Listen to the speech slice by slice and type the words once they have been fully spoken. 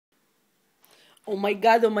Oh my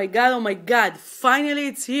god, oh my god, oh my god, finally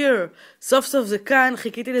it's here. סוף סוף זה כאן,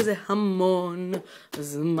 חיכיתי לזה המון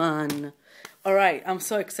זמן. Alright, I'm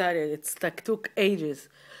so excited. It's like took ages.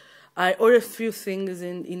 I ordered a few things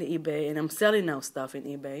in eBay, and I'm selling now stuff in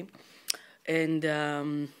eBay. And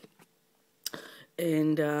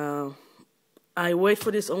I wait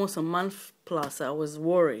for this almost a month plus. I was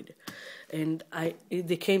worried. And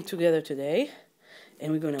they came together today,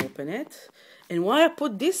 and we're going to open it. And why I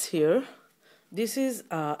put this here, this is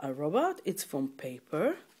a robot. It's from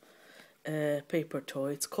paper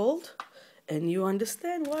toy it's called. And you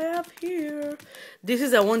understand why I have here. This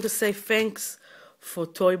is, I want to say thanks for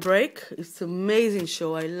Toy Break. It's an amazing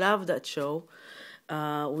show. I love that show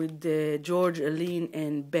with George, Aline,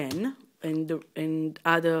 and Ben and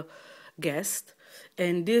other guests.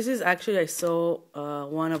 And this is actually, I saw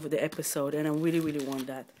one of the episode, and I really, really want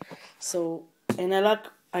that. So, and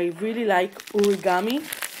I really like origami.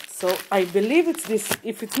 So I believe it's this.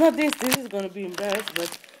 If it's not this, this is going to be embarrassed.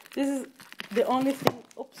 But this is the only thing,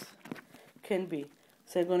 oops, can be.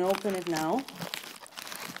 So I'm going to open it now.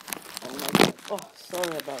 Oh my God. Oh,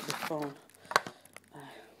 sorry about the phone.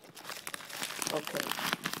 Okay.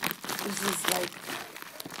 This is like,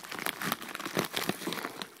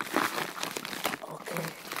 okay.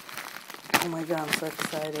 Oh my God, I'm so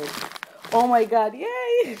excited. Oh my God,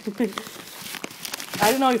 yay!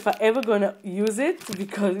 I don't know if I'm ever going to use it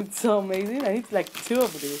because it's so amazing. I need like 2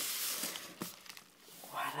 of these.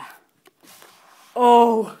 Voila.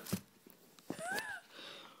 Oh!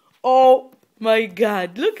 Oh my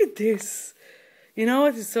God, look at this. You know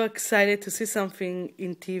what? I'm so excited to see something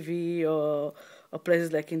in TV or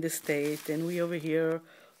places like in the States, and we over here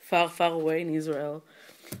far, far away in Israel,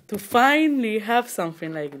 to finally have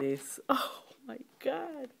something like this. Oh my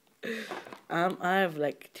God. I have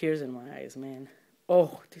like tears in my eyes, man.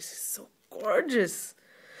 Oh, this is so gorgeous.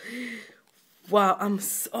 Wow,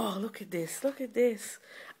 oh, look at this, look at this.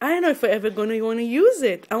 I don't know if I'm ever going to want to use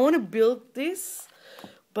it. I want to build this,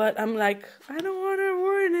 but I'm like, I don't want to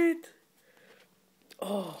ruin it.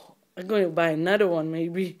 Oh, I'm going to buy another one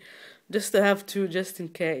maybe, just to have 2 just in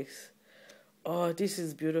case. Oh, this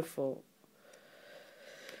is beautiful.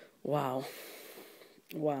 Wow.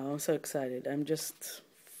 Wow, I'm so excited. I'm just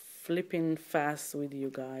flipping fast with you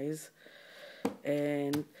guys.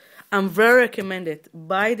 And I'm very recommended.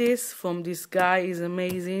 Buy this from this guy. He's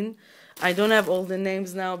amazing. I don't have all the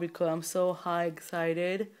names now because I'm so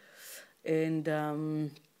excited. And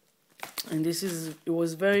it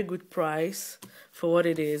was very good price for what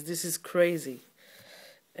it is. This is crazy.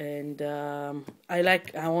 And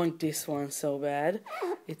I want this one so bad.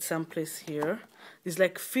 It's someplace here. There's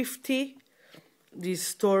like 50 these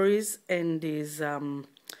stories and these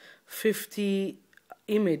 50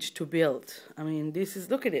 image to build. I mean,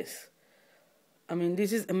 look at this. I mean,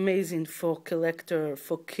 this is amazing for collector,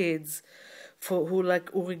 for kids, for who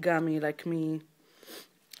like origami like me.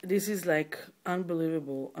 This is like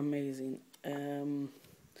unbelievable, amazing.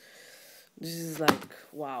 This is like,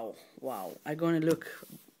 wow. I'm going to look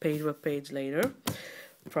page by page later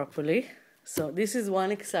properly. So this is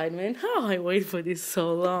one excitement. Oh, I wait for this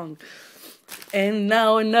so long. And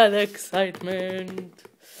now another excitement.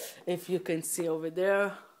 If you can see over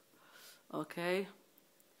there. Okay.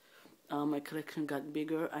 My collection got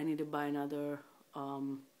bigger. I need to buy another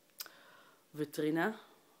vitrina.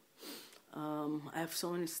 I have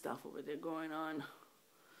so many stuff over there going on.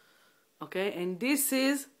 Okay, and this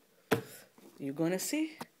is, you're gonna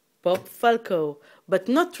see, Pop Falco, but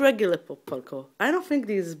not regular Pop Falco. I don't think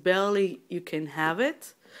this barely you can have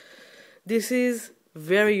it. This is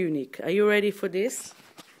very unique. Are you ready for this?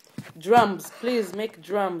 Drums, please make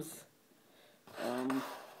drums.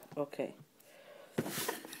 Okay.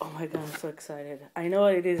 Oh my God, I'm so excited. I know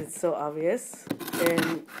what it is, it's so obvious.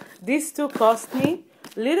 And these 2 cost me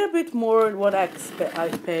a little bit more than what I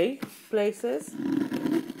pay places,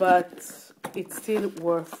 but it's still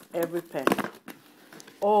worth every penny.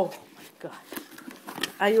 Oh my God.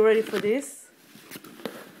 Are you ready for this?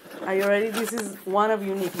 Are you ready? This is one of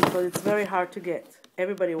unique because it's very hard to get.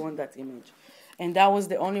 Everybody wants that image. And that was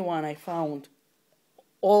the only one I found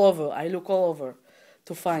all over. I look all over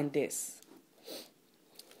to find this.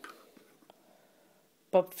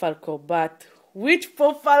 Pop Falco, but which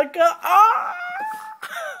Pop Falco? Oh!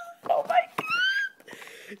 Oh my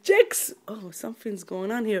God! Oh, something's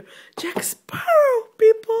going on here. Jack Sparrow,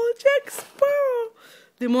 people! Jack Sparrow!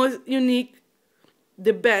 The most unique,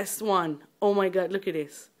 the best one. Oh my God, look at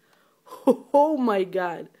this. Oh my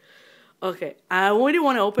God. Okay, I really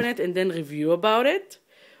want to open it and then review about it,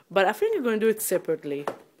 but I think I'm going to do it separately.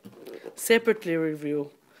 Separately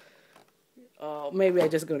review. Oh, maybe I'm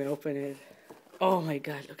just going to open it. Oh my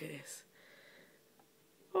God, look at this.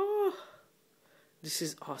 This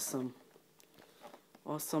is awesome.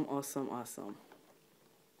 Awesome, awesome, awesome.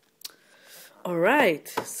 All right,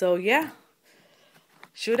 so yeah.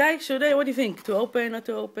 Should I? What do you think? To open, not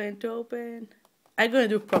to open? To open? I'm gonna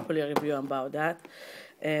do properly a review about that,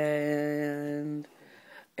 and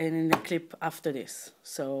in the clip after this.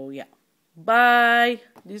 So yeah, bye.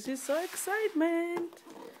 This is so excitement.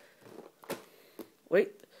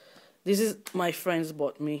 Wait, this is my friends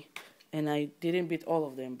bought me, and I didn't beat all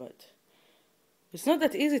of them, but it's not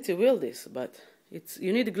that easy to build this, but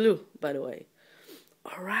you need glue, by the way.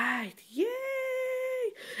 All right, yay!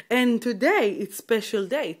 And today it's special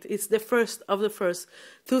date. It's the 1st of the 1st,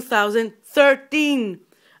 2013.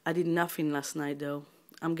 I did nothing last night though.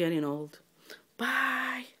 I'm getting old. Bye.